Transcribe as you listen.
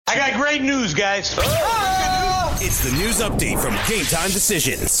I got great news, guys. It's the news update from Game Time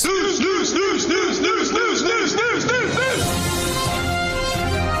Decisions. News.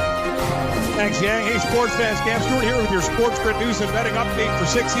 Thanks, Yang. Hey, sports fans. Cam Stewart here with your Sports Grid News and Betting Update for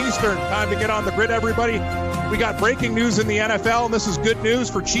 6 Eastern. Time to get on the grid, everybody. We got breaking news in the NFL, and this is good news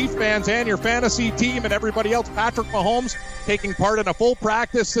for Chief fans and your fantasy team and everybody else. Patrick Mahomes taking part in a full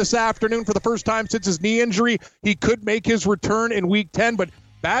practice this afternoon for the first time since his knee injury. He could make his return in Week 10, but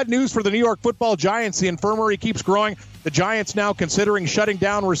bad news for the New York Football Giants. The infirmary keeps growing. The Giants now considering shutting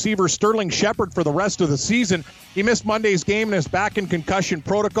down receiver Sterling Shepard for the rest of the season. He missed Monday's game and is back in concussion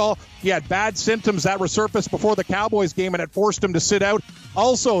protocol. He had bad symptoms that resurfaced before the Cowboys game, and it forced him to sit out.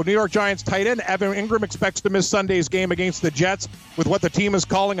 Also, New York Giants tight end Evan Ingram expects to miss Sunday's game against the Jets with what the team is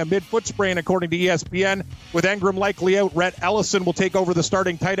calling a mid-foot sprain, according to ESPN. With Ingram likely out, Rhett Ellison will take over the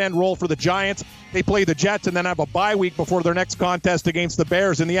starting tight end role for the Giants. They play the Jets and then have a bye week before their next contest against the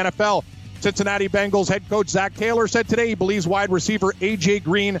Bears. In the NFL, Cincinnati Bengals head coach Zach Taylor said today he believes wide receiver A.J.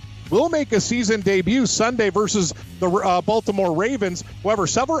 Green will make a season debut Sunday versus the Baltimore Ravens. However,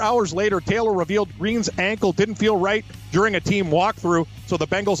 several hours later, Taylor revealed Green's ankle didn't feel right during a team walkthrough, so the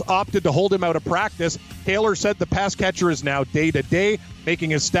Bengals opted to hold him out of practice. Taylor said the pass catcher is now day-to-day, making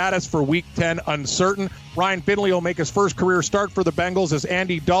his status for Week 10 uncertain. Ryan Finley will make his first career start for the Bengals as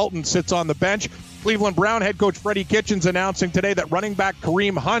Andy Dalton sits on the bench. Cleveland Brown head coach Freddie Kitchens announcing today that running back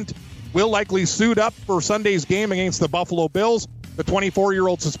Kareem Hunt will likely suit up for Sunday's game against the Buffalo Bills. The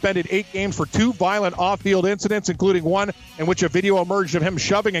 24-year-old suspended 8 games for 2 violent off-field incidents, including one in which a video emerged of him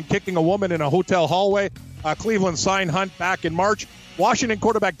shoving and kicking a woman in a hotel hallway. Cleveland signed Hunt back in March. Washington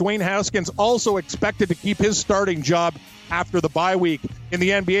quarterback Dwayne Haskins also expected to keep his starting job after the bye week. In the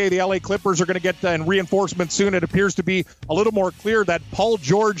NBA, the LA Clippers are going to get reinforcements soon. It appears to be a little more clear that Paul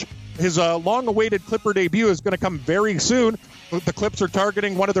George, his long-awaited Clipper debut, is going to come very soon. The Clips are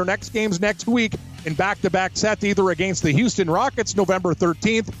targeting one of their next games next week in back-to-back sets, either against the Houston Rockets November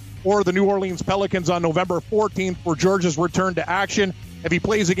 13th or the New Orleans Pelicans on November 14th for George's return to action. If he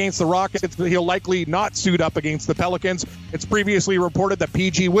plays against the Rockets, he'll likely not suit up against the Pelicans. It's previously reported that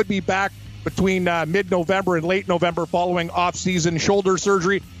PG would be back between mid-November and late November following off-season shoulder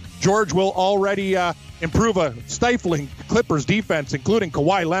surgery. George will already improve a stifling Clippers defense, including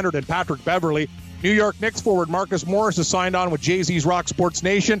Kawhi Leonard and Patrick Beverley. New York Knicks forward Marcus Morris has signed on with Jay-Z's Rock Sports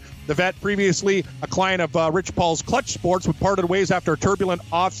Nation. The vet, previously a client of Rich Paul's Clutch Sports, would parted ways after a turbulent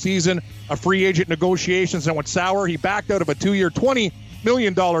offseason of free agent negotiations and went sour. He backed out of a 2-year, $20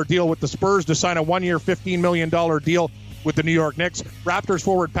 million deal with the Spurs to sign a 1-year, $15 million deal with the New York Knicks. Raptors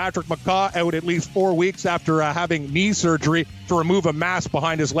forward Patrick McCaw out at least 4 weeks after having knee surgery to remove a mass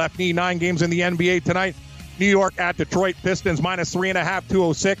behind his left knee. 9 games in the NBA tonight. New York at Detroit, Pistons minus 3.5,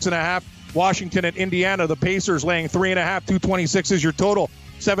 206.5. Washington and Indiana, the Pacers laying 3.5, 226 is your total.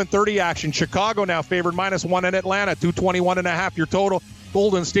 7:30 action. Chicago now favored minus 1 in Atlanta, 221.5 your total.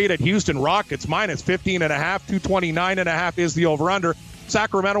 Golden State at Houston Rockets minus 15.5, 229.5 is the over/under.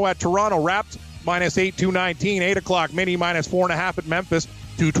 Sacramento at Toronto Raps minus 8, 219. 8 o'clock Mini minus 4.5 at Memphis,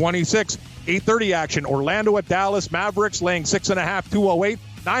 226. 8:30 action. Orlando at Dallas Mavericks laying 6.5, 208.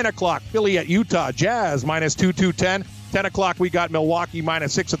 9 o'clock Philly at Utah Jazz minus 2, 210. 10 o'clock, we got Milwaukee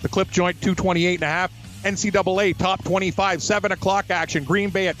minus 6 at the Clip Joint, 228.5. NCAA top 25, 7 o'clock action. Green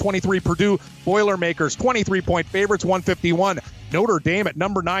Bay at 23, Purdue Boilermakers, 23-point favorites, 151. Notre Dame at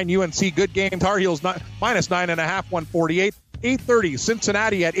number 9, UNC, good game. Tar Heels minus 9.5, 148. 8:30,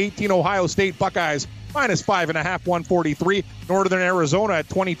 Cincinnati at 18, Ohio State Buckeyes, minus 5.5, 143. Northern Arizona at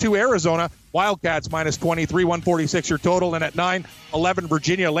 22, Arizona Wildcats minus 23, 146 your total. And at 9-11,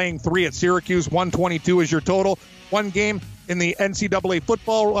 Virginia laying 3 at Syracuse, 122 is your total. One game in the NCAA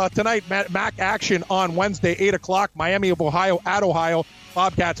football tonight. MAC action on Wednesday, 8 o'clock. Miami of Ohio at Ohio.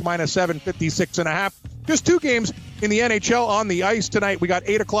 Bobcats minus 7, 56.5. Just 2 games in the NHL on the ice tonight. We got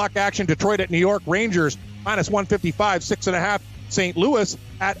 8 o'clock action. Detroit at New York. Rangers minus 155, 6.5. St. Louis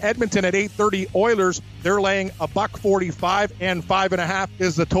at Edmonton at 8:30. Oilers, they're laying $1.45 and 5.5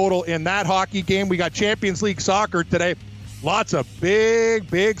 is the total in that hockey game. We got Champions League soccer today. Lots of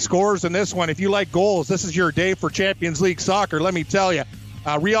big scores in this one. If you like goals, this is your day for Champions League soccer. Let me tell you,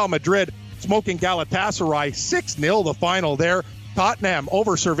 Real Madrid smoking Galatasaray 6-0 the final there. Tottenham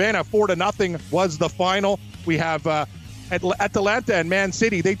over Cervena 4-0 was the final. We have Atalanta and Man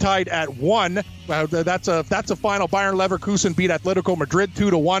City, they tied at 1. That's a final. Bayern Leverkusen beat Atletico Madrid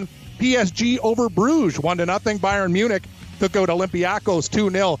 2-1. PSG over Bruges 1-0. Bayern Munich took out Olympiacos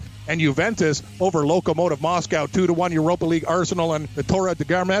 2-0. And Juventus over Lokomotiv Moscow 2-1. Europa League Arsenal and Vitoria de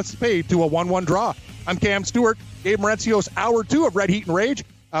Guimarães paid to a 1-1 draw. I'm Cam Stewart. Gabe Morentzio's Hour 2 of Red Heat and Rage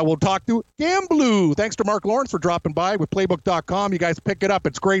We'll talk to Gamblu. Thanks to Mark Lawrence for dropping by with Playbook.com. You guys pick it up.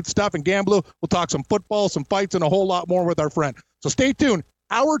 It's great stuff. And Gamblu, we'll talk some football, some fights, and a whole lot more with our friend. So stay tuned.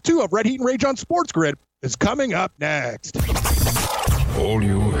 Hour 2 of Red Heat and Rage on Sports Grid is coming up next. All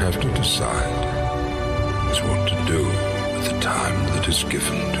you have to decide is what to do with the time that is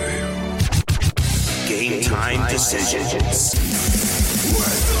given to you. Game time decisions.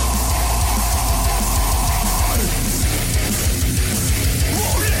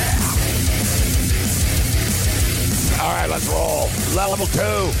 All right, let's roll. Level 2.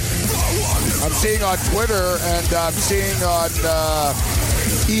 I'm seeing on Twitter and I'm seeing on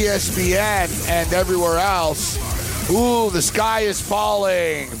ESPN and everywhere else, ooh, the sky is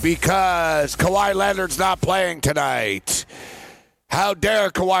falling because Kawhi Leonard's not playing tonight. How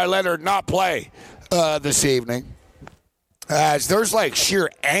dare Kawhi Leonard not play this evening? As there's like sheer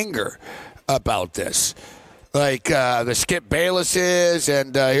anger about this. Like the Skip Baylesses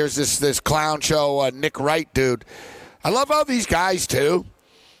and here's this clown show, Nick Wright dude. I love how these guys, too,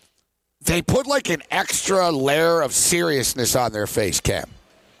 they put like an extra layer of seriousness on their face, Cam.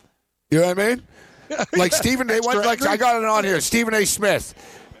 You know what I mean? Like Stephen A. Like I got it on here. Stephen A. Smith.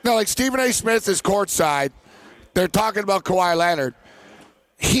 No, like Stephen A. Smith is courtside. They're talking about Kawhi Leonard.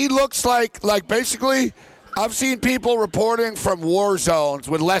 He looks like basically, I've seen people reporting from war zones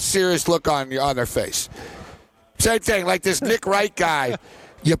with less serious look on their face. Same thing, like this Nick Wright guy.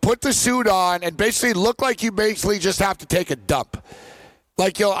 You put the suit on and basically look like you basically just have to take a dump.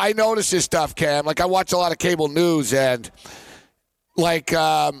 Like, I notice this stuff, Cam. Like, I watch a lot of cable news and,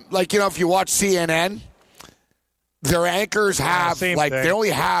 if you watch CNN, their anchors have, they only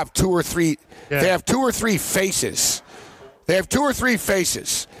have 2 or 3. Yeah. They have 2 or 3 faces.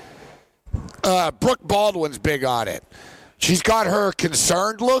 Brooke Baldwin's big on it. She's got her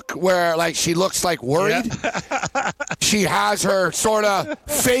concerned look where, like, she looks, like, worried. Yeah. She has her sort of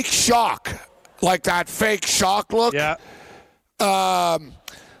fake shock, like that fake shock look. Yeah.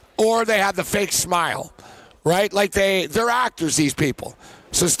 Or they have the fake smile, right? Like, they're actors, these people.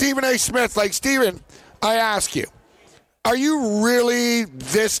 So Stephen A. Smith, like, Stephen, I ask you, are you really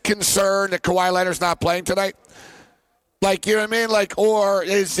this concerned that Kawhi Leonard's not playing tonight? Like, you know what I mean? Like, or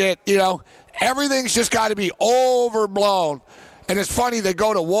is it, everything's just got to be overblown. And it's funny, they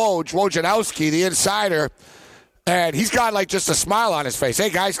go to Wojnarowski, the insider, and he's got, like, just a smile on his face. Hey,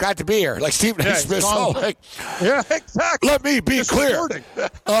 guys, glad to be here. Like, Stephen A. Smith. Yeah, exactly. Let me be just clear.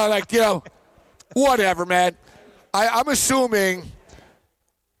 Whatever, man. I'm assuming,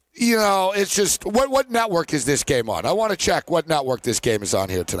 it's just, what network is this game on? I want to check what network this game is on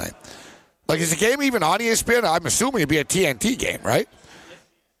here tonight. Like, is the game even on ESPN? I'm assuming it'd be a TNT game, right?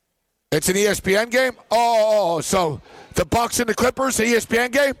 It's an ESPN game? Oh, so the Bucks and the Clippers, the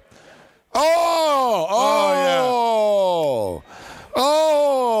ESPN game? Oh,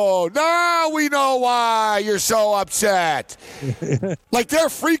 now we know why you're so upset. Like, they're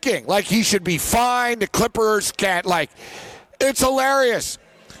freaking. Like, he should be fine. The Clippers can't, it's hilarious.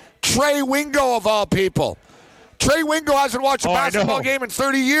 Trey Wingo, of all people. Trey Wingo hasn't watched a basketball game in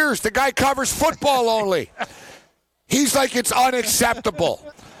 30 years. The guy covers football only. He's like, it's unacceptable.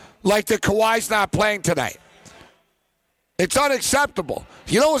 Like the Kawhi's not playing tonight. It's unacceptable.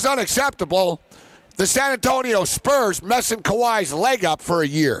 You know what's unacceptable? The San Antonio Spurs messing Kawhi's leg up for a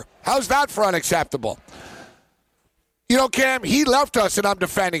year. How's that for unacceptable? Cam, he left us and I'm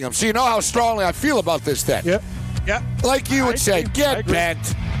defending him. So you know how strongly I feel about this thing. Yep. Like you would say, get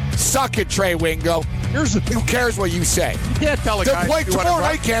bent. Suck it, Trey Wingo. Who cares what you say? You can't tell a They're guy playing tomorrow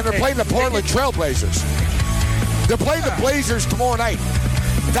night, Cam. They're playing the Portland Trailblazers. They're playing the Blazers tomorrow night.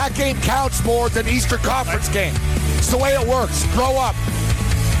 That game counts more than the Eastern Conference game. It's the way it works. Grow up.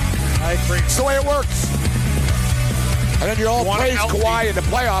 I agree. It's the way it works. And then you all praise Kawhi in the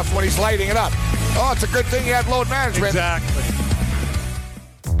playoffs when he's lighting it up. Oh, it's a good thing he had load management. Exactly.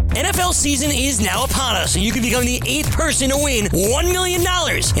 NFL season is now upon us, and you can become the 8th person to win $1 million in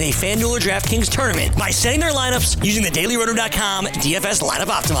a FanDuel or DraftKings tournament by setting their lineups using the DailyRoto.com DFS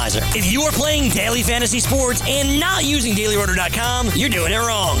lineup optimizer. If you are playing daily fantasy sports and not using DailyRoto.com, you're doing it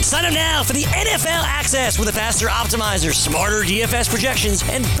wrong. Sign up now for the NFL access with a faster optimizer, smarter DFS projections,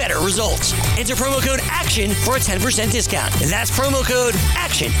 and better results. Enter promo code ACTION for a 10% discount. That's promo code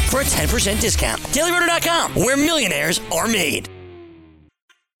ACTION for a 10% discount. DailyRoto.com, where millionaires are made.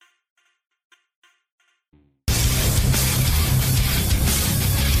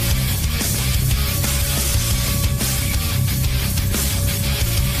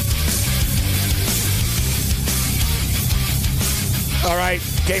 All right,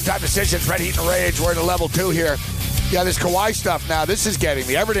 game time decisions, Red Heat and Rage. We're in a level 2 here. Yeah, this Kawhi stuff now, this is getting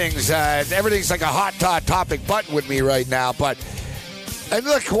me. Everything's like a hot topic button with me right now. But And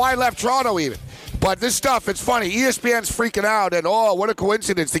look, Kawhi left Toronto even. But this stuff, it's funny. ESPN's freaking out, and what a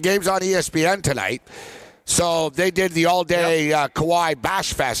coincidence. The game's on ESPN tonight. So they did the all-day Kawhi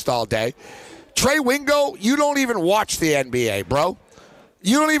Bash Fest all day. Trey Wingo, you don't even watch the NBA, bro.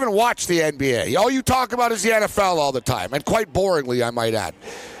 You don't even watch the NBA. All you talk about is the NFL all the time, and quite boringly, I might add.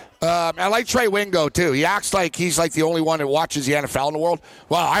 I like Trey Wingo, too. He acts like he's like the only one that watches the NFL in the world.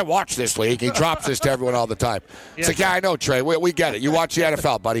 Well, I watch this league. He drops this to everyone all the time. It's like, yeah, I know, Trey. We get it. You watch the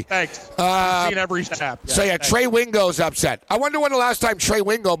NFL, buddy. Thanks. I've seen every snap. Yeah, Trey Wingo's upset. I wonder when the last time Trey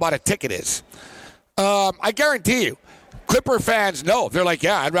Wingo bought a ticket is. I guarantee you, Clipper fans know. They're like,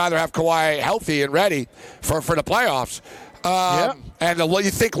 yeah, I'd rather have Kawhi healthy and ready for the playoffs. And what you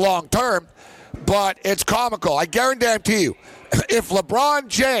think long term, but it's comical. I guarantee you, if LeBron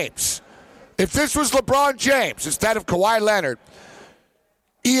James, if this was LeBron James instead of Kawhi Leonard,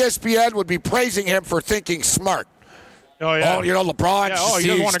 ESPN would be praising him for thinking smart. Oh, yeah. Oh, you know,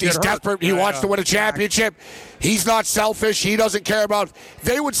 LeBron, he's desperate. He wants to win a championship. He's not selfish. He doesn't care about.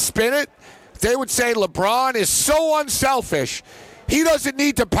 They would spin it. They would say LeBron is so unselfish, he doesn't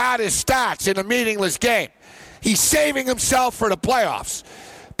need to pad his stats in a meaningless game. He's saving himself for the playoffs.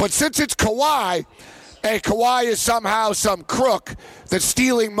 But since it's Kawhi, and Kawhi is somehow some crook that's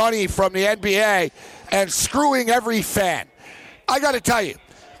stealing money from the NBA and screwing every fan, I got to tell you,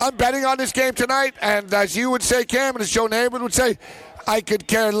 I'm betting on this game tonight, and as you would say, Cam, and as Joe Namath would say, I could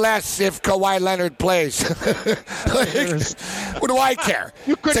care less if Kawhi Leonard plays. What do I care?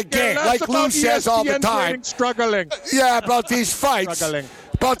 It's a game. Like Lou says all the time. Struggling. Yeah, about these fights.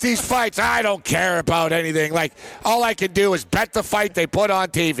 About these fights, I don't care about anything. Like, all I can do is bet the fight they put on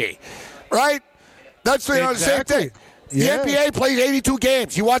TV. Right? That's the same thing. The NBA plays 82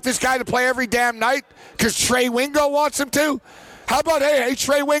 games. You want this guy to play every damn night because Trey Wingo wants him to? How about, hey,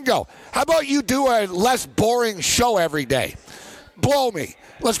 Trey Wingo, how about you do a less boring show every day? Blow me.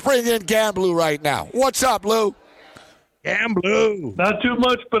 Let's bring in Gamblu right now. What's up, Lou? Gamblu. Not too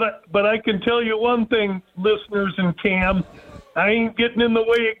much, but I can tell you one thing, listeners and Cam. I ain't getting in the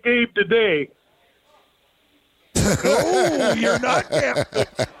way of Gabe today. No, you're not Gamblu.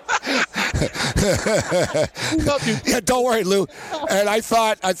 Yeah, don't worry, Lou. And I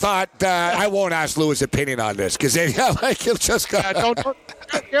thought I won't ask Lou his opinion on this because he'll just go.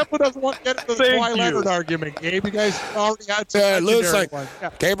 Gamblu doesn't want to get into the Kawhi Leonard argument, Gabe. You guys already had some. Lou's like,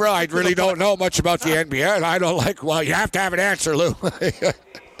 Gabriel, I really don't know much about the NBA, and I don't like. Well, you have to have an answer, Lou.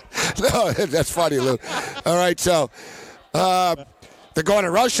 No, that's funny, Lou. All right, so they're going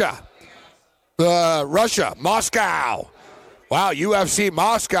to Russia. Moscow. Wow, UFC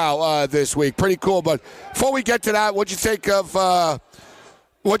Moscow this week. Pretty cool. But before we get to that, what'd you think of the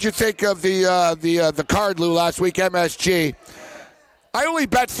card, Lou, last week, MSG? I only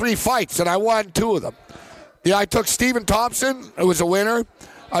bet 3 fights, and I won 2 of them. Yeah, I took Stephen Thompson, who was a winner.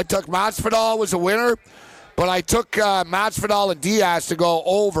 I took Masvidal, was a winner. But I took Masvidal and Diaz to go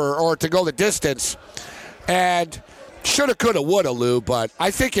over or to go the distance. And shoulda, coulda, woulda, Lou, but I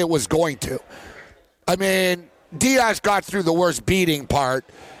think it was going to. I mean, Diaz got through the worst beating part,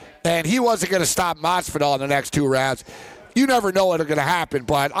 and he wasn't going to stop Masvidal in the next 2 rounds. You never know what's going to happen,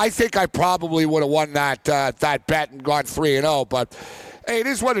 but I think I probably would have won that bet and gone 3-0. But, hey, it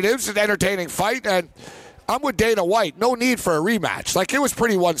is what it is. It's an entertaining fight, and I'm with Dana White. No need for a rematch. Like, it was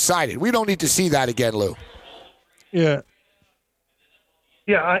pretty one-sided. We don't need to see that again, Lou. Yeah.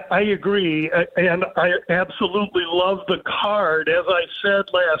 Yeah, I agree, and I absolutely love the card. As I said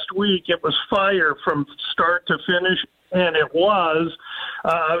last week, it was fire from start to finish, and it was.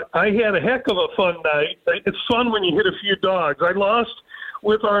 I had a heck of a fun night. It's fun when you hit a few dogs. I lost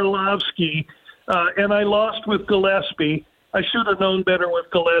with Arlovsky, and I lost with Gillespie. I should have known better with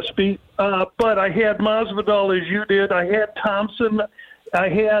Gillespie, but I had Masvidal as you did. I had Thompson. I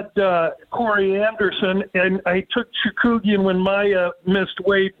had Corey Anderson, and I took Chikugian when Maya missed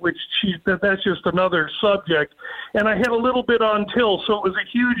weight, which that's just another subject. And I had a little bit on Till, so it was a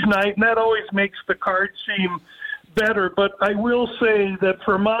huge night, and that always makes the card seem better. But I will say that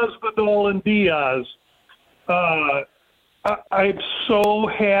for Masvidal and Diaz, I'm so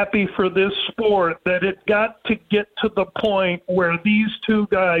happy for this sport that it got to get to the point where these two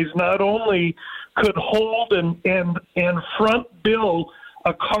guys not only could hold and front bill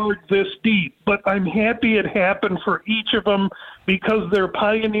a card this deep, but I'm happy it happened for each of them because they're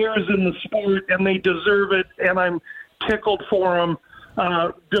pioneers in the sport and they deserve it, and I'm tickled for them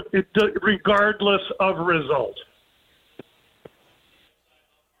regardless of result.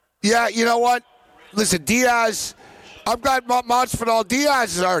 Yeah, you know what? Listen, Diaz, I've got Masvidal.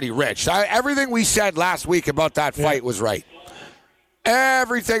 Diaz is already rich. Everything we said last week about that fight was right.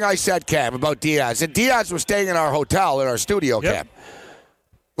 Everything I said, Cam, about Diaz. And Diaz was staying in our hotel, in our studio, Cam.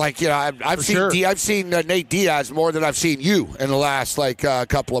 Like, I've seen Nate Diaz more than I've seen you in the last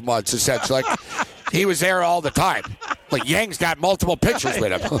couple of months. Essentially, he was there all the time. Like Yang's got multiple pictures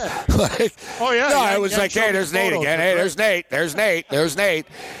with him. It was like, hey, there's Nate again. Hey, there's Nate. There's Nate. There's Nate.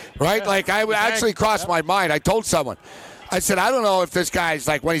 Right? Like I actually crossed my mind. I told someone, I said, I don't know if this guy's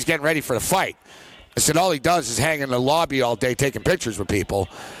like when he's getting ready for the fight. I said, all he does is hang in the lobby all day taking pictures with people.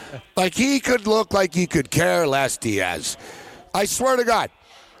 Like he could look like he could care less, Diaz. I swear to God.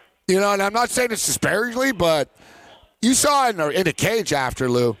 And I'm not saying this disparagingly, but you saw in the cage after,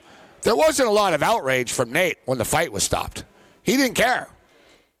 Lou, there wasn't a lot of outrage from Nate when the fight was stopped. He didn't care.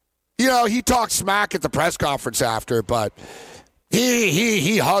 He talked smack at the press conference after, but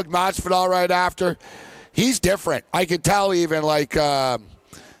he hugged Masvidal right after. He's different. I could tell even the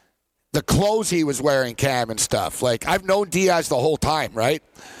clothes he was wearing, Cam, and stuff. Like, I've known Diaz the whole time, right?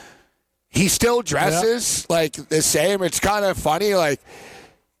 He still dresses like the same. It's kind of funny, like,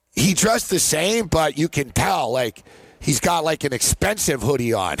 he dressed the same, but you can tell, like, he's got, like, an expensive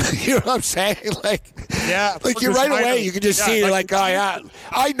hoodie on. You know what I'm saying? Like, you right away, you can just see, oh, yeah.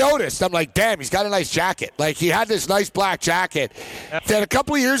 I noticed. I'm like, damn, he's got a nice jacket. Like, he had this nice black jacket that a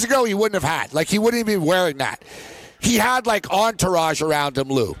couple of years ago he wouldn't have had. Like, he wouldn't even be wearing that. He had, like, entourage around him,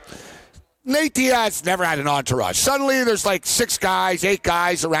 Lou. Nate Diaz never had an entourage. Suddenly, there's, like, 6 guys, 8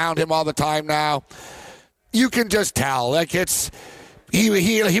 guys around him all the time now. You can just tell. Like, it's... He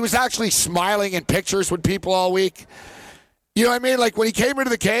was actually smiling in pictures with people all week. You know what I mean? Like, when he came into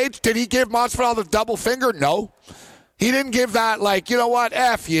the cage, did he give Masvidal the double finger? No. He didn't give that, like, you know what,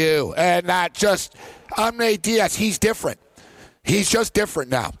 F you. And that just, I'm Nate Diaz. He's different. He's just different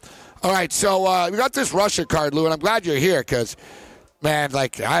now. All right, so we got this Russia card, Lou, and I'm glad you're here because, man,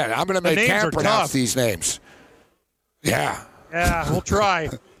 like, I'm going to make Cam pronounce these names. Yeah. Yeah, we'll try.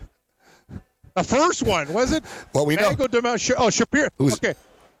 The first one, was it? Well, we know. Shapiro. Okay.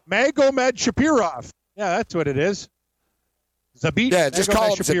 Magomed Shapirov. Yeah, that's what it is. Zabit. Yeah, just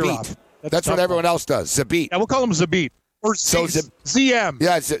call him Zabit. That's what everyone else does. Zabit. Yeah, we'll call him Zabit. Or ZM.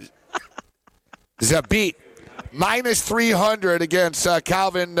 Yeah, Zabit. Minus 300 against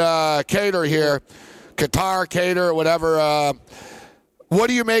Calvin Kattar here. Qatar, Kattar, whatever. What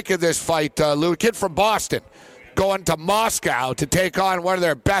do you make of this fight, Lou? Kid from Boston. Going to Moscow to take on one of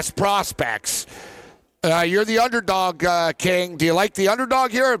their best prospects. You're the underdog, King. Do you like the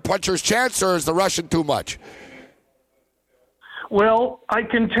underdog here and puncher's chance, or is the Russian too much? Well, I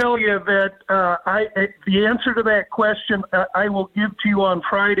can tell you that the answer to that question I will give to you on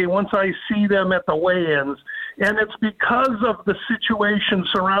Friday once I see them at the weigh-ins. And it's because of the situation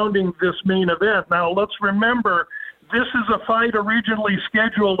surrounding this main event. Now, let's remember, this is a fight originally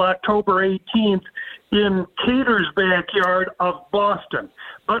scheduled October 18th in Kattar's backyard of Boston.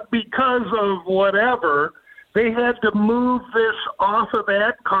 But because of whatever, they had to move this off of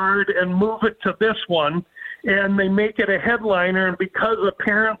that card and move it to this one, and they make it a headliner. And because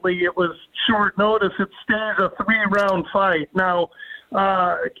apparently it was short notice, it stays a 3-round fight. Now,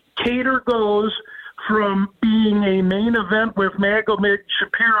 Kattar goes from being a main event with Magomed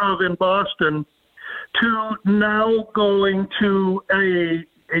Shapirov in Boston to now going to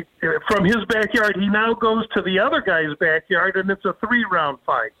from his backyard, he now goes to the other guy's backyard, and it's a 3-round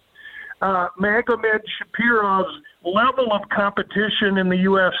fight. Magomed Shapirov's level of competition in the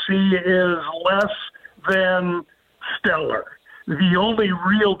UFC is less than stellar. The only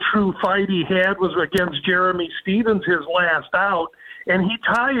real true fight he had was against Jeremy Stevens, his last out, and he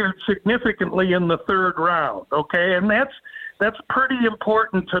tired significantly in the 3rd round, okay? And that's pretty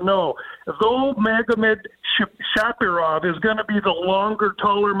important to know. Though Magomed Shapirov is going to be the longer,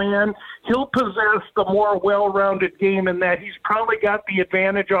 taller man, he'll possess the more well-rounded game in that he's probably got the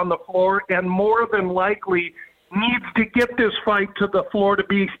advantage on the floor and more than likely needs to get this fight to the floor to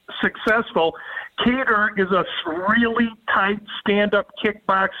be successful. Kattar is a really tight stand-up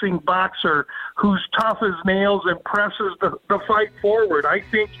kickboxing boxer who's tough as nails and presses the fight forward. I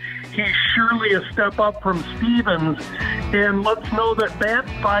think he's surely a step up from Stevens. And let's know that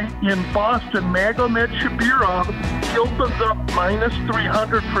fight in Boston, Magomed Shapirov, he opens up minus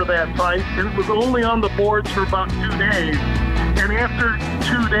 300 for that fight. And it was only on the boards for about 2 days. And after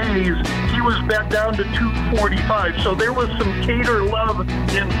 2 days, he was bet down to 245. So there was some Kattar love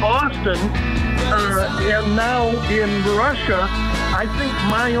in Boston. And now in Russia, I think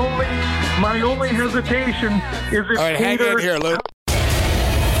my only hesitation is if All right, hang in here, Lou.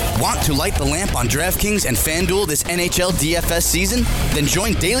 Want to light the lamp on DraftKings and FanDuel this NHL DFS season? Then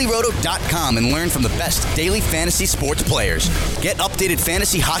join DailyRoto.com and learn from the best daily fantasy sports players. Get updated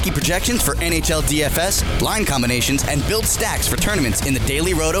fantasy hockey projections for NHL DFS, line combinations, and build stacks for tournaments in the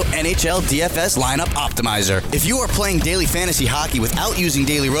Daily Roto NHL DFS Lineup Optimizer. If you are playing daily fantasy hockey without using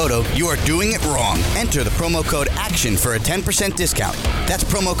Daily Roto, you are doing it wrong. Enter the promo code ACTION for a 10% discount. That's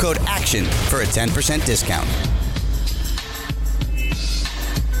promo code ACTION for a 10% discount.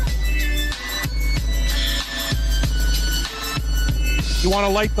 You want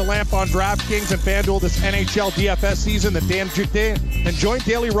to light the lamp on DraftKings and FanDuel this NHL DFS season? Then join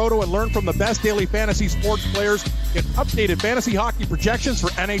Daily Roto and learn from the best daily fantasy sports players. Get updated fantasy hockey projections for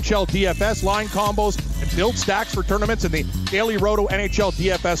NHL DFS, line combos, and build stacks for tournaments in the Daily Roto NHL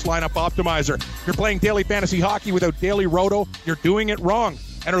DFS Lineup Optimizer. If you're playing daily fantasy hockey without Daily Roto, you're doing it wrong.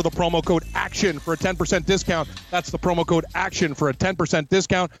 Enter the promo code ACTION for a 10% discount. That's the promo code ACTION for a 10%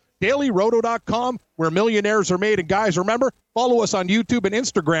 discount. DailyRoto.com, where millionaires are made. And guys, remember, follow us on YouTube and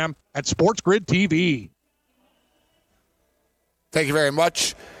Instagram at SportsGrid TV. Thank you very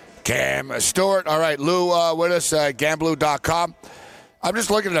much, Cam Stewart. All right, Lou with us, Gamblu.com. I'm just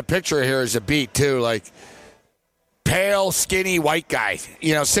looking at a picture here as a beat, too. Like, pale, skinny, white guy.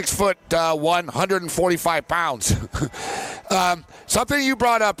 6'1", 145 pounds. Something you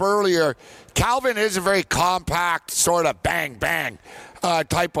brought up earlier, Calvin is a very compact, sort of bang-bang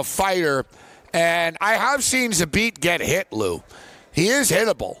type of fighter. And I have seen Zabit get hit, Lou. He is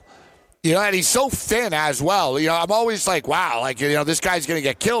hittable. And he's so thin as well. I'm always like, wow, this guy's going to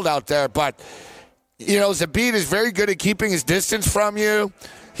get killed out there. But, Zabit is very good at keeping his distance from you.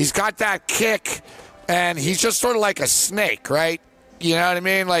 He's got that kick, and he's just sort of like a snake, right? You know what I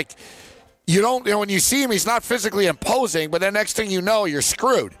mean? Like, you don't, when you see him, he's not physically imposing, but then next thing you know, you're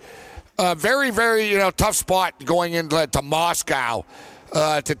screwed. Very, very, tough spot going into Moscow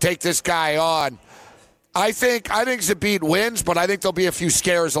to take this guy on. I think Zabit wins, but I think there'll be a few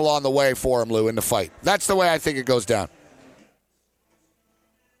scares along the way for him, Lou, in the fight. That's the way I think it goes down.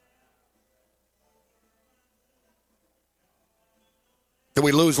 Did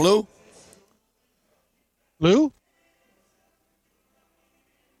we lose Lou? Lou?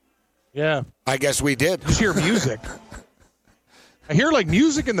 Yeah. I guess we did. Just hear music. I hear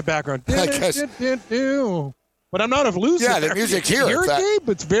music in the background. I guess. But I'm not of Lou's. Yeah, the music's here. Hear it, Gabe?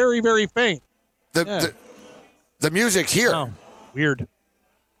 It's very, very faint. The music's here. Oh, weird.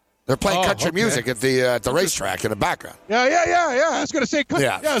 They're playing country music at the racetrack in the background. Yeah. I was going to say country.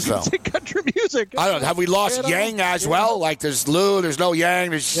 I was going to say country music. I don't know. Have we lost Yang as well? Like, there's Lou, there's no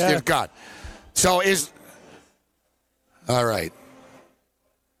Yang, there's God. So all right.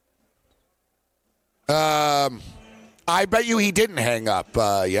 I bet you he didn't hang up,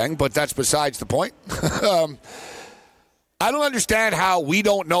 Yang, but that's besides the point. I don't understand how we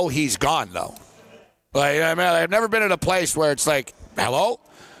don't know he's gone, though. I've never been in a place where it's like, hello?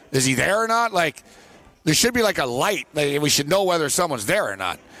 Is he there or not? There should be a light. We should know whether someone's there or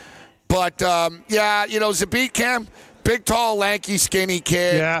not. But, Zabit, Cam, big, tall, lanky, skinny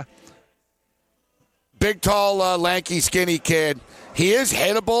kid. Yeah. Big, tall, lanky, skinny kid. He is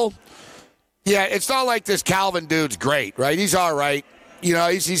hittable. Yeah, it's not like this Calvin dude's great, right? He's all right.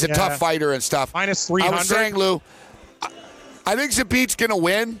 He's a tough fighter and stuff. Minus 300. I was saying, Lou, I think Zabit's going to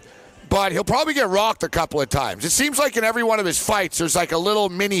win, but he'll probably get rocked a couple of times. It seems like in every one of his fights, there's a little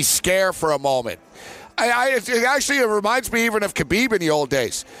mini scare for a moment. It reminds me even of Khabib in the old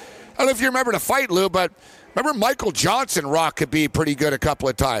days. I don't know if you remember the fight, Lou, but remember Michael Johnson rocked Khabib pretty good a couple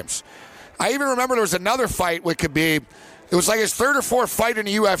of times. I even remember there was another fight with Khabib. It was his third or fourth fight in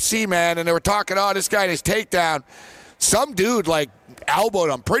the UFC, man, and they were talking, this guy and his takedown. Some dude, elbowed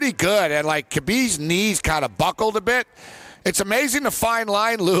him pretty good, and, Khabib's knees kind of buckled a bit. It's amazing the fine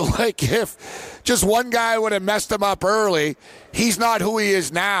line, Lou. If just one guy would have messed him up early, he's not who he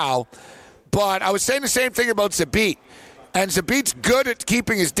is now. But I was saying the same thing about Zabit. And Zabit's good at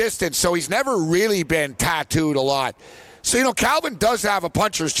keeping his distance, so he's never really been tattooed a lot. So, Calvin does have a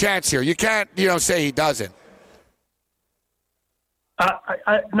puncher's chance here. You can't, say he doesn't.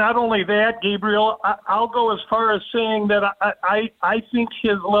 Not only that, Gabriel, I'll go as far as saying that I think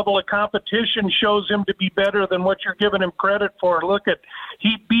his level of competition shows him to be better than what you're giving him credit for. Look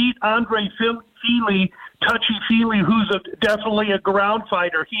he beat Andre Feely, touchy-feely, who's definitely a ground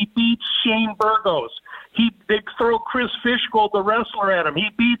fighter. He beats Shane Burgos. They throw Chris Fishgold, the wrestler, at him. He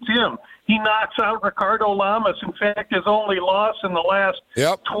beats him. He knocks out Ricardo Lamas. In fact, his only loss in the last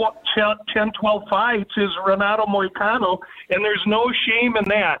 10, 12 fights is Renato Moicano, and there's no shame in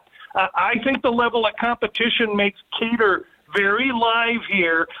that. I think the level of competition makes Cater very live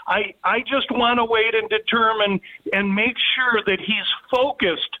here. I just want to wait and determine and make sure that he's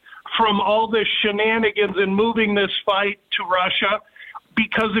focused from all this shenanigans and moving this fight to Russia.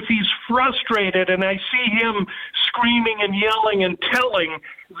 Because if he's frustrated and I see him screaming and yelling and telling,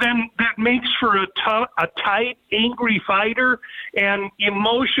 then that makes for a tight, angry fighter, and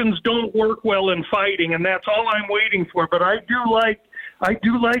emotions don't work well in fighting, and that's all I'm waiting for. But I do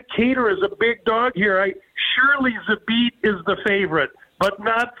like Cater as a big dog here. Surely Zabit is the favorite, but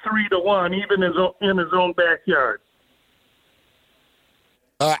not 3-1, even in his own backyard.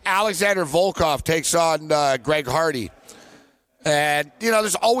 Alexander Volkov takes on Greg Hardy. And,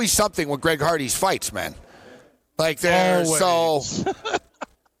 there's always something with Greg Hardy's fights, man. Like, yeah,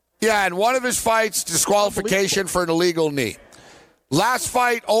 and one of his fights, disqualification for an illegal knee. Last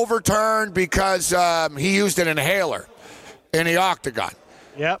fight overturned because he used an inhaler in the octagon.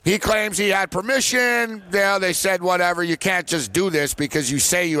 Yep. He claims he had permission. They said, whatever, you can't just do this because you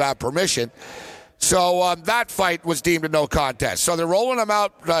say you have permission. So that fight was deemed a no contest. So they're rolling him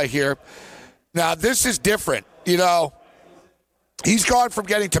out here. Now, this is different, He's gone from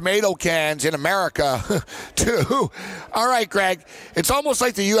getting tomato cans in America to, all right, Greg, it's almost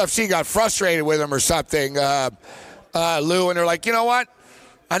like the UFC got frustrated with him or something, Lou, and they're like, you know what?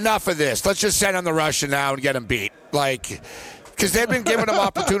 Enough of this. Let's just send him the Russian now and get him beat. Because they've been giving him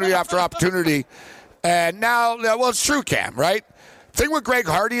opportunity after opportunity. And now, well, it's true, Cam, right? Thing with Greg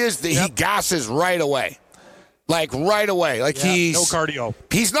Hardy is that he gasses right away. Right away. No cardio.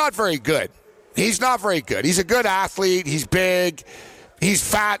 He's not very good. He's not very good. He's a good athlete. He's big. He's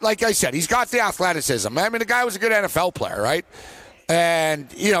fat. Like I said, he's got the athleticism. I mean, the guy was a good NFL player, right? And,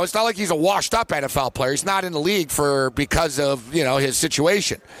 it's not like he's a washed-up NFL player. He's not in the league because of, his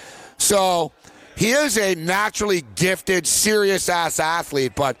situation. So he is a naturally gifted, serious-ass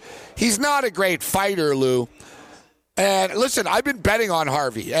athlete, but he's not a great fighter, Lou. And, listen, I've been betting on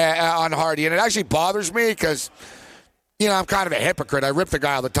Hardy, and it actually bothers me because – I'm kind of a hypocrite. I rip the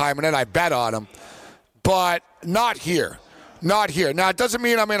guy all the time, and then I bet on him. But not here. Not here. Now, it doesn't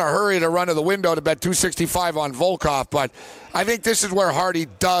mean I'm in a hurry to run to the window to bet 265 on Volkov, but I think this is where Hardy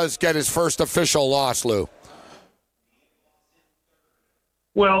does get his first official loss, Lou.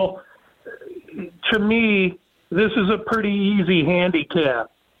 Well, to me, this is a pretty easy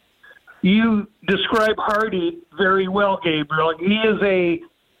handicap. You describe Hardy very well, Gabriel. He is a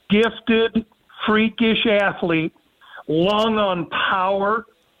gifted, freakish athlete, long on power,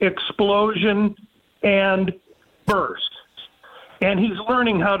 explosion, and burst. And he's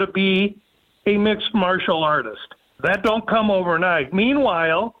learning how to be a mixed martial artist. That don't come overnight.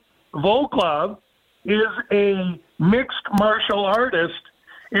 Meanwhile, Volkov is a mixed martial artist,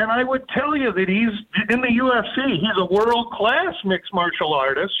 and I would tell you that he's in the UFC. He's a world-class mixed martial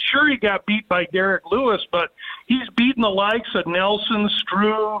artist. Sure, he got beat by Derek Lewis, but he's beaten the likes of Nelson,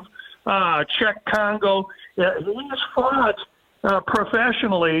 Struve, Czech Congo. He's fought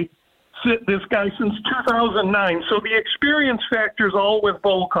professionally, this guy, since 2009. So the experience factor is all with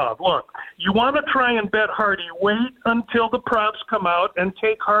Volkov. Look, you want to try and bet Hardy, wait until the props come out and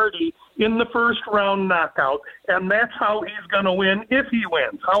take Hardy in the first round knockout, and that's how he's going to win if he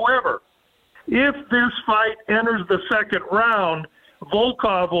wins. However, if this fight enters the second round,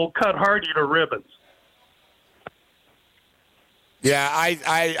 Volkov will cut Hardy to ribbons. Yeah,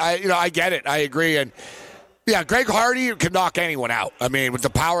 I get it. I agree. And yeah, Greg Hardy can knock anyone out. I mean, with the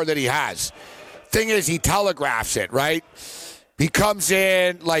power that he has. Thing is, he telegraphs it, right? He comes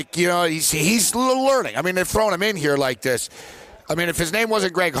in he's learning. I mean, they're throwing him in here like this. I mean, if his name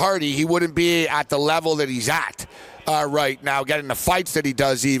wasn't Greg Hardy, he wouldn't be at the level that he's at right now, getting the fights that he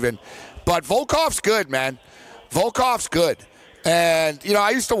does even. But Volkov's good, man. Volkov's good. And, I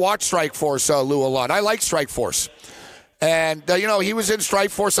used to watch Strikeforce, Lou, a lot. I like Strikeforce. And, he was in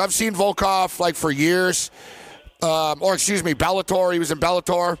Strikeforce. I've seen Volkov, for years. Bellator. He was in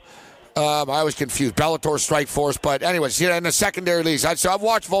Bellator. I was confused. Bellator, Strikeforce. But anyways, in the secondary leagues. So I've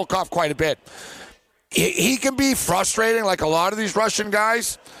watched Volkov quite a bit. He can be frustrating, like a lot of these Russian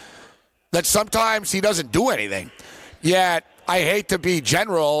guys, that sometimes he doesn't do anything. Yet, I hate to be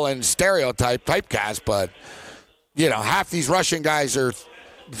general and typecast, but, half these Russian guys are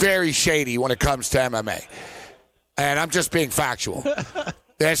very shady when it comes to MMA. And I'm just being factual,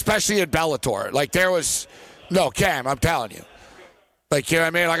 especially in Bellator. Cam, I'm telling you. I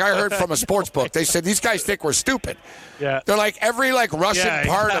heard from a sports book. They said, these guys think we're stupid. Yeah. They're like, every Russian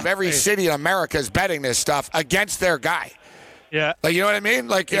part of every city in America is betting this stuff against their guy. Yeah. You know what I mean?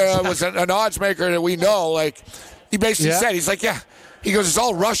 Was an odds maker that we know. He basically said, he's like, yeah. He goes, it's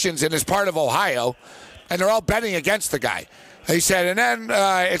all Russians in this part of Ohio, and they're all betting against the guy. He said, and then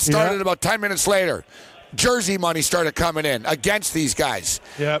it started about 10 minutes later. Jersey money started coming in against these guys.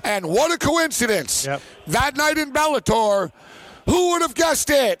 Yep. And what a coincidence. Yep. That night in Bellator, Who would have guessed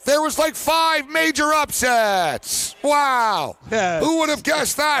it? There was like 5 major upsets. Wow. Yeah. Who would have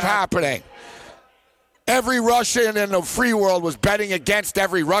guessed that happening? Every Russian in the free world was betting against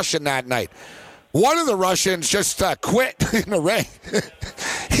every Russian that night. One of the Russians just quit in the ring.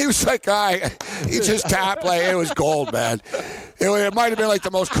 He was like, he just tapped like it was gold, man. It might have been like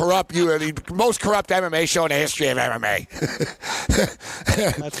the most corrupt MMA show in the history of MMA.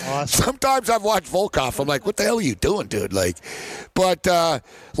 That's awesome. Sometimes I've watched Volkov. I'm like, what the hell are you doing, dude? But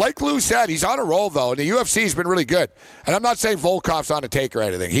like Lou said, he's on a roll though, and the UFC's been really good. And I'm not saying Volkov's on a take or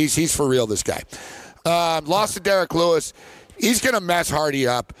anything. He's for real, this guy. Lost to Derek Lewis. He's going to mess Hardy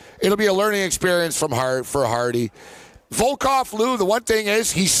up. It'll be a learning experience for Hardy. Volkov, Lou, the one thing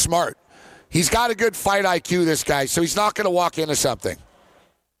is he's smart. He's got a good fight IQ, this guy, so he's not going to walk into something.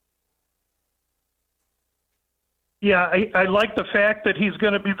 Yeah, I like the fact that he's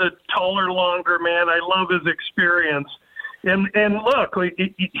going to be the taller, longer man. I love his experience. And look,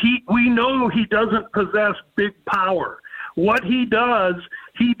 we know he doesn't possess big power. What he does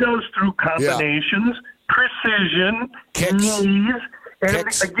through combinations, precision, kicks, knees, and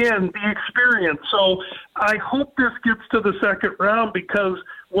kicks. Again, the experience. So I hope this gets to the second round, because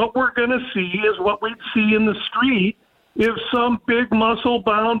what we're going to see is what we'd see in the street if some big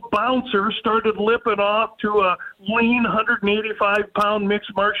muscle-bound bouncer started lipping off to a lean 185-pound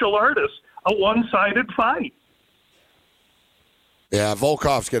mixed martial artist, a one-sided fight. Yeah,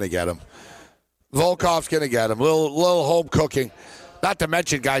 Volkov's going to get him. Little home cooking. Not to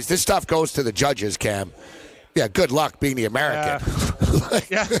mention, guys, this stuff goes to the judges, Cam. Yeah, good luck being the American.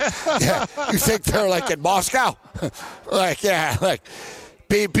 Yeah. Yeah. You think they're like in Moscow?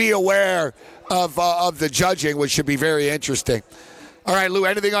 Be aware of the judging, which should be very interesting. All right, Lou,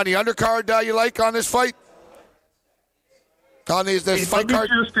 anything on the undercard you like on this fight? On this fight card?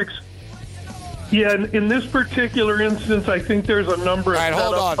 In this particular instance, I think there's a number of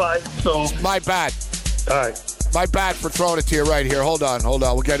setup fights. So my bad. All right. My bad for throwing it to you right here. Hold on.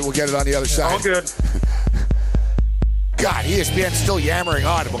 We'll get it on the other side. All good. God, ESPN's still yammering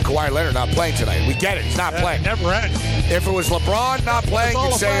on about Kawhi Leonard not playing tonight. We get it. He's not playing. Never ends. If it was LeBron not playing,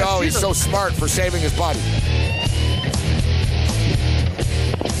 you'd say, he's so smart for saving his body.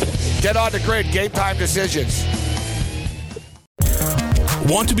 Get on the grid. Game time decisions.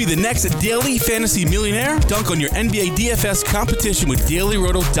 Want to be the next daily fantasy millionaire? Dunk on your NBA DFS competition with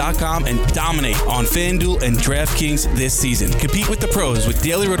DailyRoto.com and dominate on FanDuel and DraftKings this season. Compete with the pros with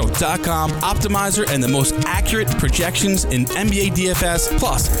DailyRoto.com, Optimizer, and the most accurate projections in NBA DFS,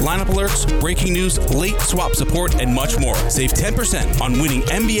 plus lineup alerts, breaking news, late swap support, and much more. Save 10% on winning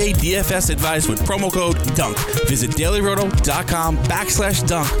NBA DFS advice with promo code DUNK. Visit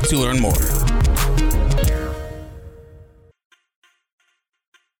DailyRoto.com/dunk to learn more.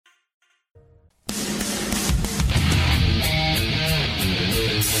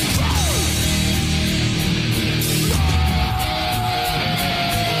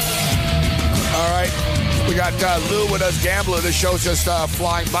 We got Lou with us, Gambler. This show's just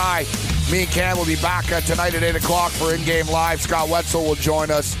flying by. Me and Cam will be back tonight at 8 o'clock for In-Game Live. Scott Wetzel will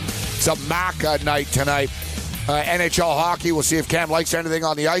join us. It's a MAC night tonight. NHL hockey. We'll see if Cam likes anything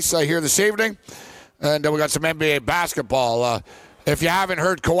on the ice here this evening. And we got some NBA basketball. If you haven't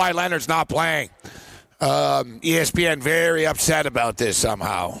heard, Kawhi Leonard's not playing. ESPN very upset about this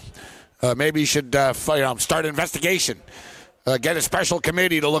somehow. Maybe you should start an investigation. Get a special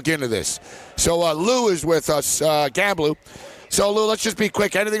committee to look into this. So Lou is with us, Gamblu. So, Lou, let's just be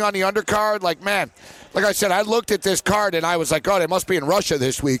quick. Anything on the undercard? Like I said, I looked at this card and I was like, they must be in Russia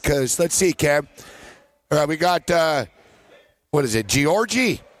this week because, let's see, Cam. All right, we got,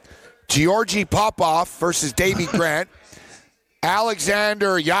 Georgi Popov versus Davey Grant.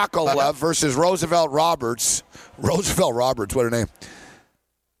 Alexander Yakovlev versus Roosevelt Roberts. Roosevelt Roberts, what a name.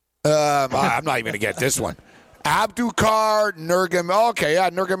 I'm not even going to get this one. Abdukar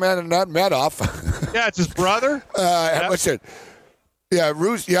Nurmagomedov. Yeah, it's his brother. What's it? Yeah,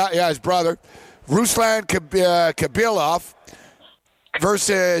 his brother. Ruslan Kabilov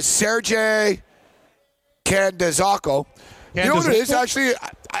versus Sergey Kandazako. You know what it is? Actually,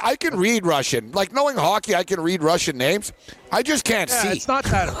 I can read Russian. Like, knowing hockey, I can read Russian names. I just can't see. It's not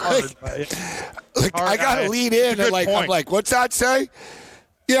that hard. I got to lean in and I'm like, what's that say?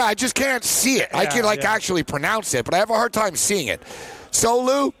 Yeah, I just can't see it. I can actually pronounce it, but I have a hard time seeing it. So,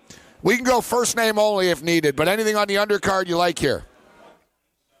 Lou, we can go first name only if needed, but anything on the undercard you like here?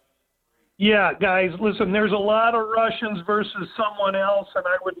 Yeah, guys, listen, there's a lot of Russians versus someone else, and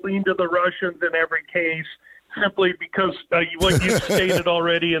I would lean to the Russians in every case simply because what you've stated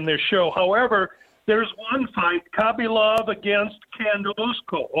already in this show. However, There's one fight, Khabilov against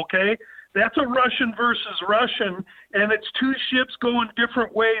Kandosko, okay? That's a Russian versus Russian, and it's two ships going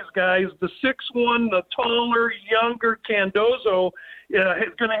different ways, guys. The 6'1", the taller, younger Kandozo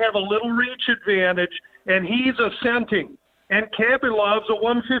is going to have a little reach advantage, and he's ascending. And Khabilov's a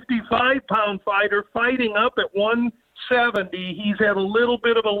 155-pound fighter fighting up at 170. He's had a little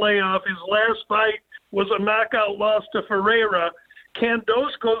bit of a layoff. His last fight was a knockout loss to Ferreira.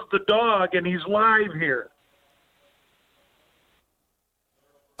 Kandosko's the dog, and he's live here.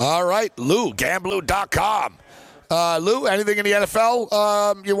 All right, Lou, Gamblu.com. Lou, anything in the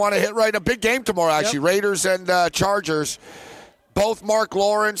NFL you want to hit right? A big game tomorrow, actually. Yep. Raiders and Chargers. Both Mark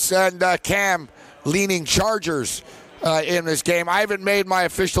Lawrence and Cam leaning Chargers in this game. I haven't made my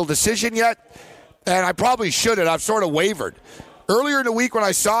official decision yet, and I probably shouldn't. I've sort of wavered. Earlier in the week when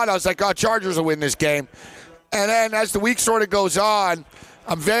I saw it, I was like, Chargers will win this game. And then as the week sort of goes on,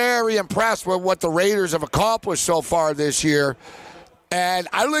 I'm very impressed with what the Raiders have accomplished so far this year. And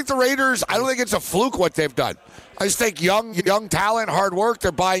I don't think the Raiders, I don't think it's a fluke what they've done. I just think young talent, hard work,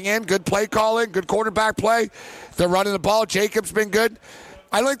 they're buying in, good play calling, good quarterback play. They're running the ball. Jacob's been good.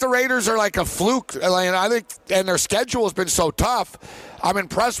 I don't think the Raiders are like a fluke. I think, and their schedule has been so tough. I'm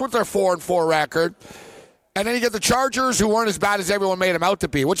impressed with their 4-4 record. And then you get the Chargers, who weren't as bad as everyone made them out to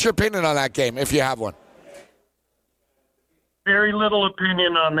be. What's your opinion on that game, if you have one? Very little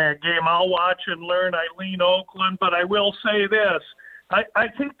opinion on that game. I'll watch and learn. I lean Oakland, but I will say this. I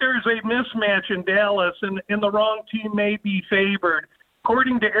think there's a mismatch in Dallas, and the wrong team may be favored.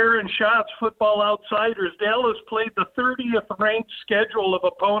 According to Aaron Schatz's Football Outsiders, Dallas played the 30th ranked schedule of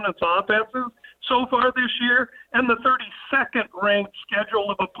opponents' offenses so far this year, and the 32nd ranked schedule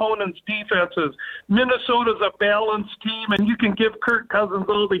of opponents' defenses. Minnesota's a balanced team, and you can give Kirk Cousins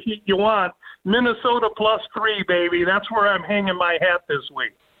all the heat you want. Minnesota +3, baby. That's where I'm hanging my hat this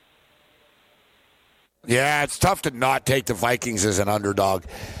week. Yeah, it's tough to not take the Vikings as an underdog.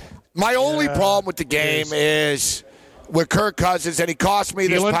 My only problem with the game is with Kirk Cousins, and he cost me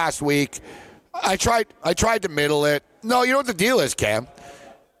this past week. I tried to middle it. No, you know what the deal is, Cam?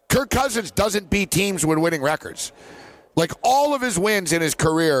 Kirk Cousins doesn't beat teams with winning records. Like all of his wins in his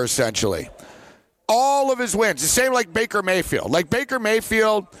career, essentially. All of his wins. The same like Baker Mayfield. Like Baker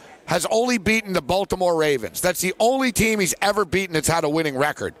Mayfield has only beaten the Baltimore Ravens. That's the only team he's ever beaten that's had a winning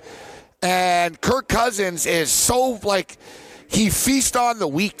record. And Kirk Cousins is so, he feasts on the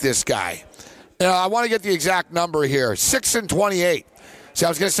weak, this guy. I want to get the exact number here. 6-28. See, I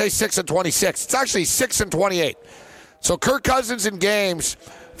was going to say 6-26. It's actually 6-28. So Kirk Cousins in games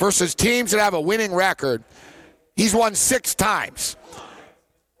versus teams that have a winning record, he's won 6 times.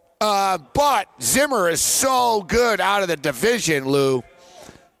 But Zimmer is so good out of the division, Lou.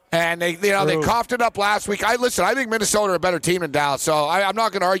 And they coughed it up last week. I think Minnesota are a better team than Dallas, so I'm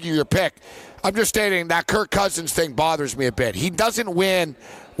not going to argue your pick. I'm just stating that Kirk Cousins thing bothers me a bit. He doesn't win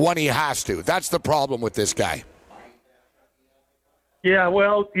when he has to. That's the problem with this guy. Yeah,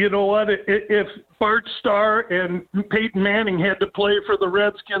 well, you know what? If Bart Starr and Peyton Manning had to play for the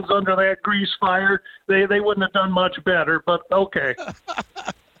Redskins under that grease fire, they wouldn't have done much better, but okay.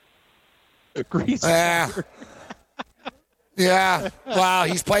 Grease fire. Yeah, well,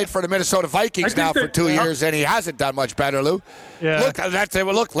 he's played for the Minnesota Vikings now for 2 years, and he hasn't done much better, Lou. Yeah.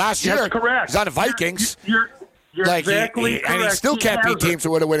 Look, last year correct. he's on the Vikings. You're exactly correct. And he still can't beat teams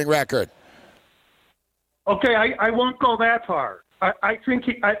with a winning record. Okay, I won't go that far. I think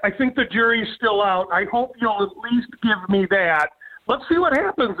the jury's still out. I hope you'll at least give me that. Let's see what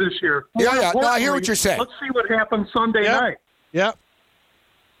happens this year. Yeah. No, I hear what you're saying. Let's see what happens Sunday night. Yep.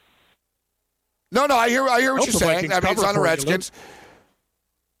 No, I hear what you're saying. I mean, it's on the Redskins.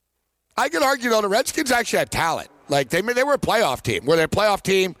 I could argue, though, the Redskins actually had talent. Like, they were a playoff team. Were they a playoff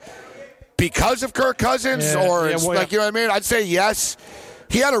team because of Kirk Cousins? You know what I mean? I'd say yes.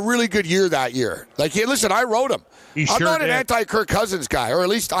 He had a really good year that year. Listen, I wrote him. I'm not an anti-Kirk Cousins guy, or at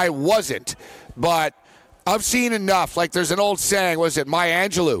least I wasn't. But I've seen enough. Like, there's an old saying, was it Maya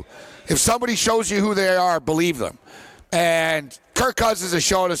Angelou? If somebody shows you who they are, believe them. And Kirk Cousins has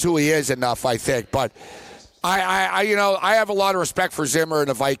shown us who he is enough, I think. But I have a lot of respect for Zimmer and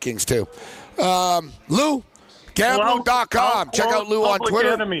the Vikings too. Lou, Gamblu.com. Check out Lou on Twitter.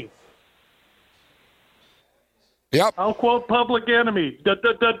 Enemy. Yep. I'll quote Public Enemy.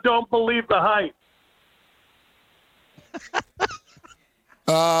 Don't believe the hype.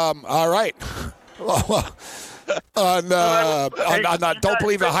 All right. Don't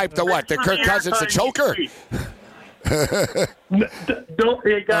believe the hype. The what? The Kirk Cousins, the choker. Don't,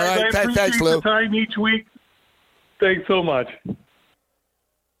 hey guys, right, I appreciate thanks, Lou. the time each week. Thanks so much.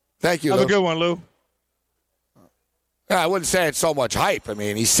 Thank you, Have Lou. a good one, Lou. I wouldn't say it's so much hype. I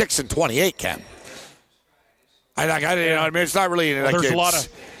mean, he's 6-28, Ken. It's not really. Well, there's a lot of.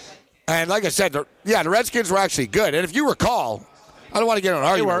 And like I said, the Redskins were actually good. And if you recall, I don't want to get in an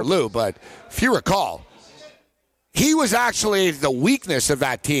argument with Lou, but if you recall, he was actually the weakness of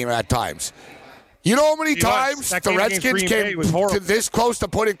that team at times. You know how many times the Redskins came to this close to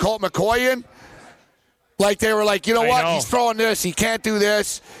putting Colt McCoy in? Like, they were like, you know what? He's throwing this. He can't do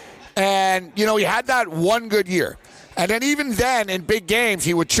this. And, he had that one good year. And then even then, in big games,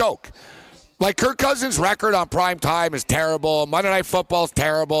 he would choke. Like, Kirk Cousins' record on prime time is terrible. Monday Night Football is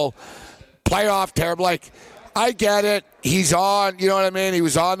terrible. Playoff, terrible. Like, I get it. He's on, you know what I mean? He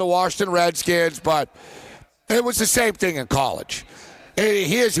was on the Washington Redskins, but it was the same thing in college.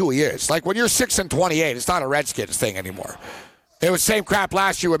 He is who he is. Like, when you're 6-28, it's not a Redskins thing anymore. It was same crap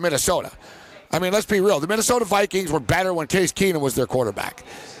last year with Minnesota. I mean, let's be real. The Minnesota Vikings were better when Case Keenum was their quarterback.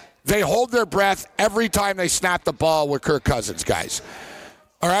 They hold their breath every time they snap the ball with Kirk Cousins, guys.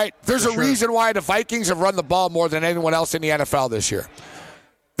 All right? There's a reason why the Vikings have run the ball more than anyone else in the NFL this year.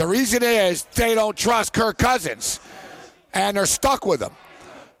 The reason is they don't trust Kirk Cousins, and they're stuck with him.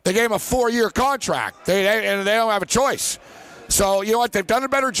 They gave him a 4-year contract, and they don't have a choice. So, you know what? They've done a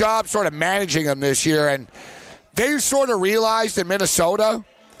better job sort of managing him this year, and they sort of realized in Minnesota,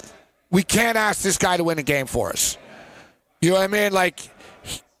 we can't ask this guy to win a game for us. You know what I mean? Like,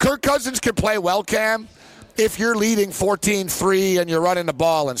 Kirk Cousins can play well, Cam, if you're leading 14-3 and you're running the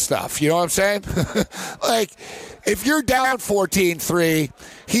ball and stuff. You know what I'm saying? Like, if you're down 14-3,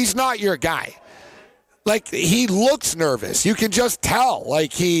 he's not your guy. Like, he looks nervous. You can just tell.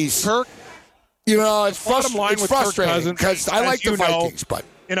 Like, he's, Kirk, it's frustrating because I like the Vikings. But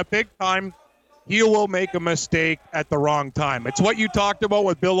in a big time, he will make a mistake at the wrong time. It's what you talked about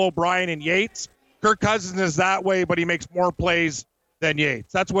with Bill O'Brien and Yates. Kirk Cousins is that way, but he makes more plays than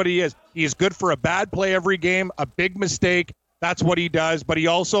Yates. That's what he is. He is good for a bad play every game, a big mistake. That's what he does. But he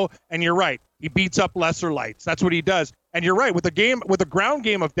also, and you're right, he beats up lesser lights. That's what he does. And you're right, with the ground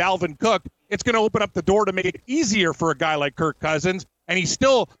game of Dalvin Cook, it's going to open up the door to make it easier for a guy like Kirk Cousins, and he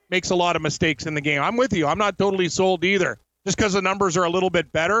still makes a lot of mistakes in the game. I'm with you. I'm not totally sold either. Just because the numbers are a little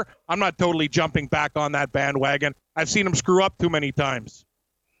bit better, I'm not totally jumping back on that bandwagon. I've seen him screw up too many times.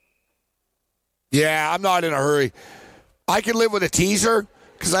 Yeah, I'm not in a hurry. I can live with a teaser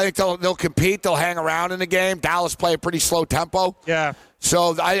because I think they'll compete. They'll hang around in the game. Dallas play a pretty slow tempo. Yeah.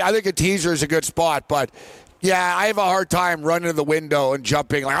 So I think a teaser is a good spot. But, yeah, I have a hard time running to the window and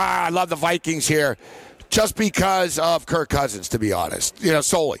jumping like, I love the Vikings here just because of Kirk Cousins, to be honest,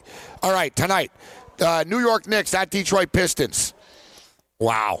 solely. All right, tonight, New York Knicks at Detroit Pistons.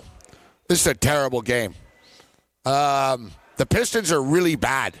 Wow. This is a terrible game. The Pistons are really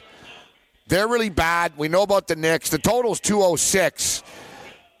bad. They're really bad. We know about the Knicks. The total's 206.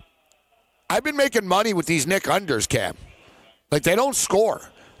 I've been making money with these Knick unders, Cam. Like, they don't score.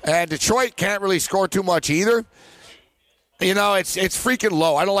 And Detroit can't really score too much either. It's freaking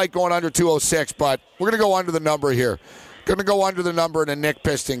low. I don't like going under 206, but we're going to go under the number here. Going to go under the number in a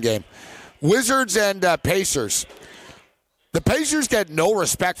Knick-Piston game. Wizards and Pacers. The Pacers get no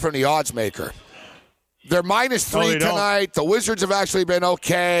respect from the odds maker. They're -3 tonight. The Wizards have actually been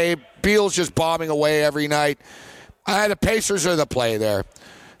okay. Beal's just bombing away every night. The Pacers are the play there.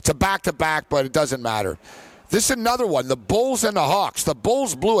 It's a back-to-back, but it doesn't matter. This is another one, the Bulls and the Hawks. The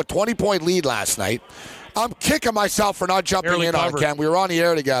Bulls blew a 20-point lead last night. I'm kicking myself for not jumping in on it, Ken. We were on the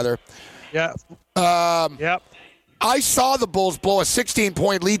air together. Yeah. Yep. I saw the Bulls blow a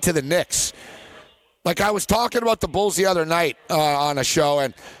 16-point lead to the Knicks. Like, I was talking about the Bulls the other night on a show,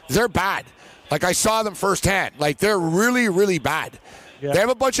 and they're bad. Like, I saw them firsthand. Like, they're really, really bad. Yeah. They have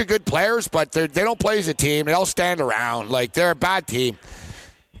a bunch of good players, but they don't play as a team. They all stand around. Like, they're a bad team.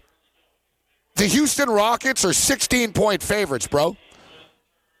 The Houston Rockets are 16-point favorites, bro.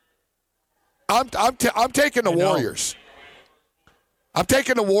 I'm taking the Warriors. I'm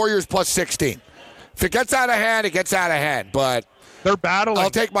taking the Warriors plus 16. If it gets out of hand, it gets out of hand. But they're battling. I'll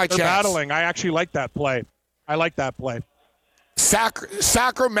take my chance. They're battling. I actually like that play.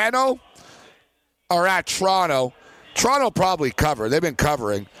 Sacramento are at Toronto. Toronto probably cover. They've been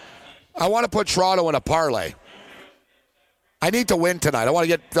covering. I want to put Toronto in a parlay. I need to win tonight. I want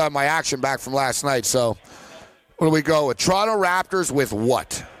to get my action back from last night. So what do we go with? Toronto Raptors with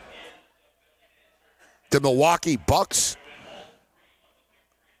what? The Milwaukee Bucks?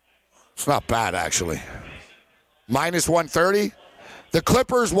 It's not bad, actually. -130. The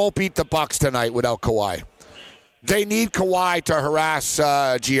Clippers won't beat the Bucks tonight without Kawhi. They need Kawhi to harass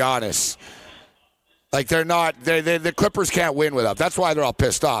Giannis. Like, they're not. The Clippers can't win without. That's why they're all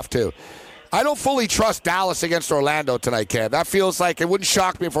pissed off, too. I don't fully trust Dallas against Orlando tonight, Cam. That feels like it wouldn't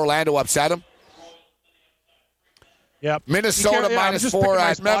shock me if Orlando upset them. Yep. Minnesota -4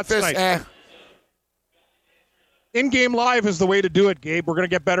 at Memphis. in-game live is the way to do it, Gabe. We're going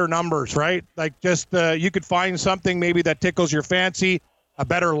to get better numbers, right? Like just you could find something maybe that tickles your fancy, a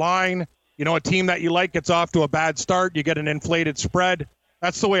better line. You know, a team that you like gets off to a bad start, you get an inflated spread.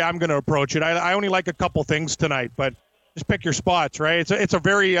 That's the way I'm going to approach it. I only like a couple things tonight, but just pick your spots, right? It's a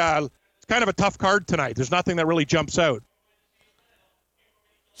very it's kind of a tough card tonight. There's nothing that really jumps out.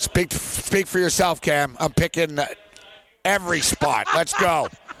 Speak for yourself, Cam. I'm picking every spot. Let's go.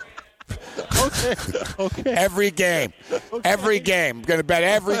 Okay. Every game. Okay. Every game. I'm going to bet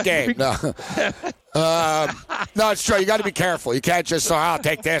every game. No. No, it's true. You got to be careful. You can't just say, I'll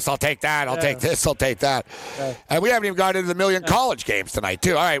take this, I'll take that, I'll take this, I'll take that. And we haven't even got into the million college games tonight,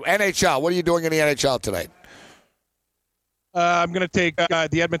 too. All right, NHL. What are you doing in the NHL tonight? I'm going to take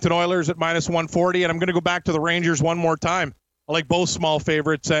the Edmonton Oilers at -140, and I'm going to go back to the Rangers one more time. I like both small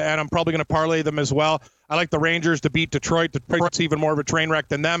favorites, and I'm probably going to parlay them as well. I like the Rangers to beat Detroit. Detroit's even more of a train wreck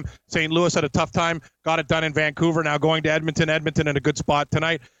than them. St. Louis had a tough time, got it done in Vancouver. Now going to Edmonton. Edmonton in a good spot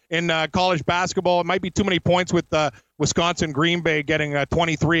tonight. In college basketball, it might be too many points with Wisconsin Green Bay getting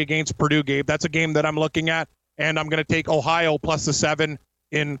 23 against Purdue, Gabe. That's a game that I'm looking at, and I'm going to take Ohio plus the 7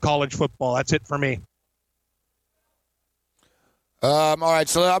 in college football. That's it for me. All right,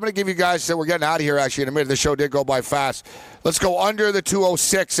 so I'm going to give you guys, we're getting out of here actually in a minute. The show did go by fast. Let's go under the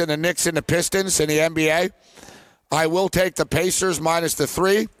 206 in the Knicks and the Pistons in the NBA. I will take the Pacers minus the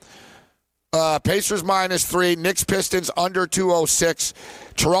 3. Pacers minus 3, Knicks Pistons under 206,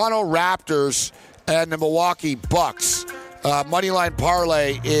 Toronto Raptors and the Milwaukee Bucks. Moneyline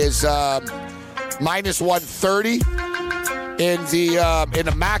parlay is minus 130. In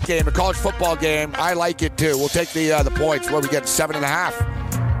the MAC game, the college football game, I like it too. We'll take the points. Where we get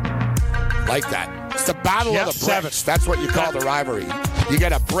 7.5. Like that. It's the battle of the bricks. 7. That's what you call the rivalry. You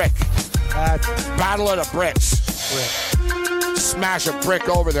get a brick. Battle of the bricks. Smash a brick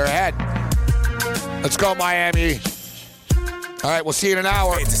over their head. Let's go, Miami. All right, we'll see you in an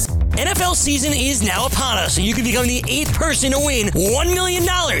hour. NFL season is now upon us, and you can become the 8th person to win $1 million in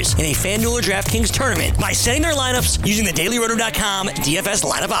a FanDuel or DraftKings tournament by setting their lineups using the DailyRoto.com DFS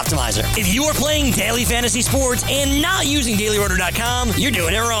lineup optimizer. If you are playing daily fantasy sports and not using DailyRoto.com, you're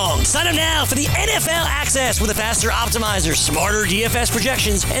doing it wrong. Sign up now for the NFL access with a faster optimizer, smarter DFS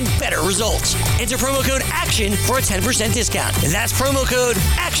projections, and better results. Enter promo code ACTION for a 10% discount. That's promo code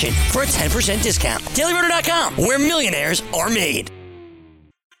ACTION for a 10% discount. DailyRoto.com, where millionaires are made.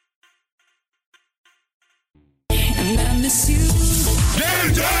 Game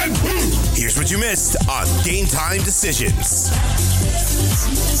time! Here's what you missed on Game Time Decisions.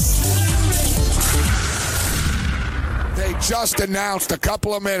 They just announced a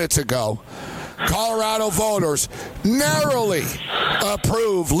couple of minutes ago, Colorado voters narrowly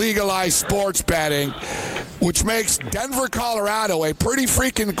approve legalized sports betting, which makes Denver, Colorado a pretty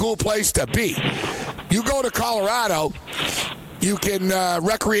freaking cool place to be. You go to Colorado, you can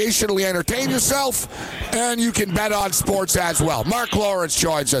recreationally entertain yourself, and you can bet on sports as well. Mark Lawrence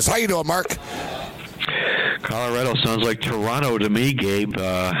joins us. How you doing, Mark? Colorado sounds like Toronto to me, Gabe.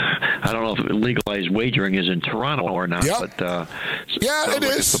 I don't know if legalized wagering is in Toronto or not, but yeah, it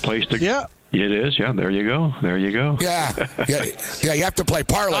is. It's the place to. Yeah. It is, yeah. There you go. Yeah. You have to play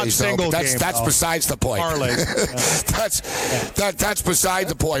parlays, though. That's besides the point. Parlays. That's beside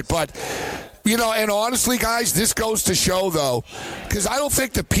the point. But you know, and honestly, guys, this goes to show, though, because I don't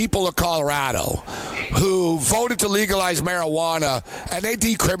think the people of Colorado who voted to legalize marijuana and they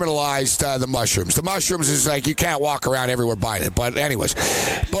decriminalized the mushrooms. The mushrooms is like you can't walk around everywhere buying it. But anyways,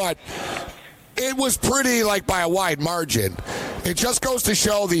 it was pretty like by a wide margin. It just goes to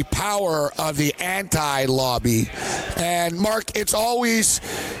show the power of the anti-lobby. And, Mark, it's always,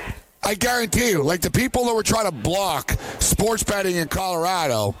 I guarantee you, like the people that were trying to block sports betting in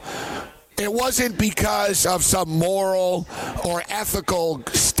Colorado, it wasn't because of some moral or ethical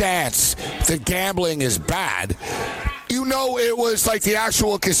stance that gambling is bad. You know, it was like the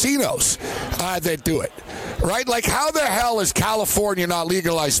actual casinos that do it, right? Like, how the hell is California not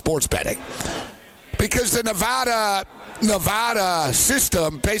legalized sports betting? Because the Nevada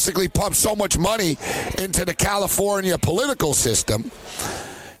system basically pumps so much money into the California political system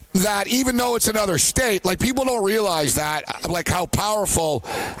that even though it's another state, like people don't realize that, like how powerful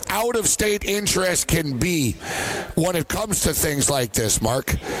out-of-state interest can be when it comes to things like this,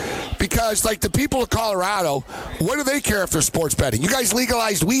 Mark. Because like the people of Colorado, what do they care if they're sports betting? You guys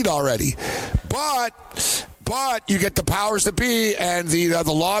legalized weed already. But you get the powers that be and the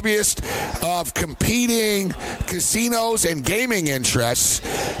lobbyists of competing casinos and gaming interests.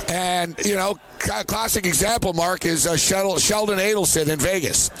 And, you know, classic example, Mark, is Sheldon Adelson in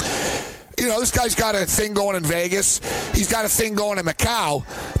Vegas. this guy's got a thing going in Vegas. He's got a thing going in Macau,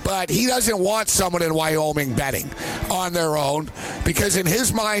 but he doesn't want someone in Wyoming betting on their own because in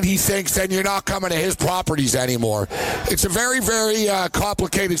his mind he thinks then you're not coming to his properties anymore. It's a very, very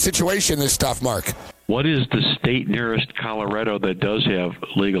complicated situation, this stuff, Mark. What is the state nearest Colorado that does have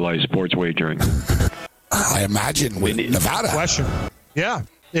legalized sports wagering? I imagine Nevada. Question. Yeah,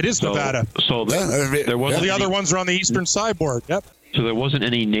 it is Nevada. So there wasn't the other ones are on the eastern sideboard. Yep. So there wasn't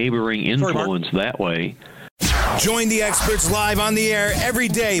any neighboring influence that way. Join the experts live on the air every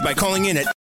day by calling in at